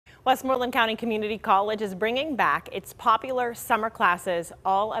Westmoreland County Community College is bringing back its popular summer classes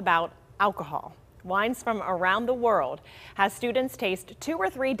all about alcohol. Wines from around the world has students taste 2 or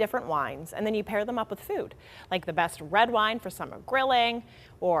 3 different wines, and then you pair them up with food, like the best red wine for summer grilling,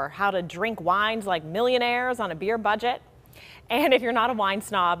 or how to drink wines like millionaires on a beer budget. And if you're not a wine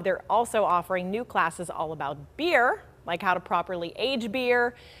snob, they're also offering new classes all about beer, like how to properly age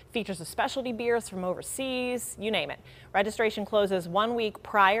beer, features of specialty beers from overseas, you name it. Registration closes 1 week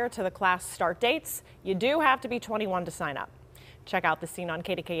prior to the class start dates. You do have to be 21 to sign up. Check out the scene on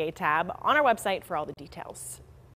KDKA tab on our website for all the details.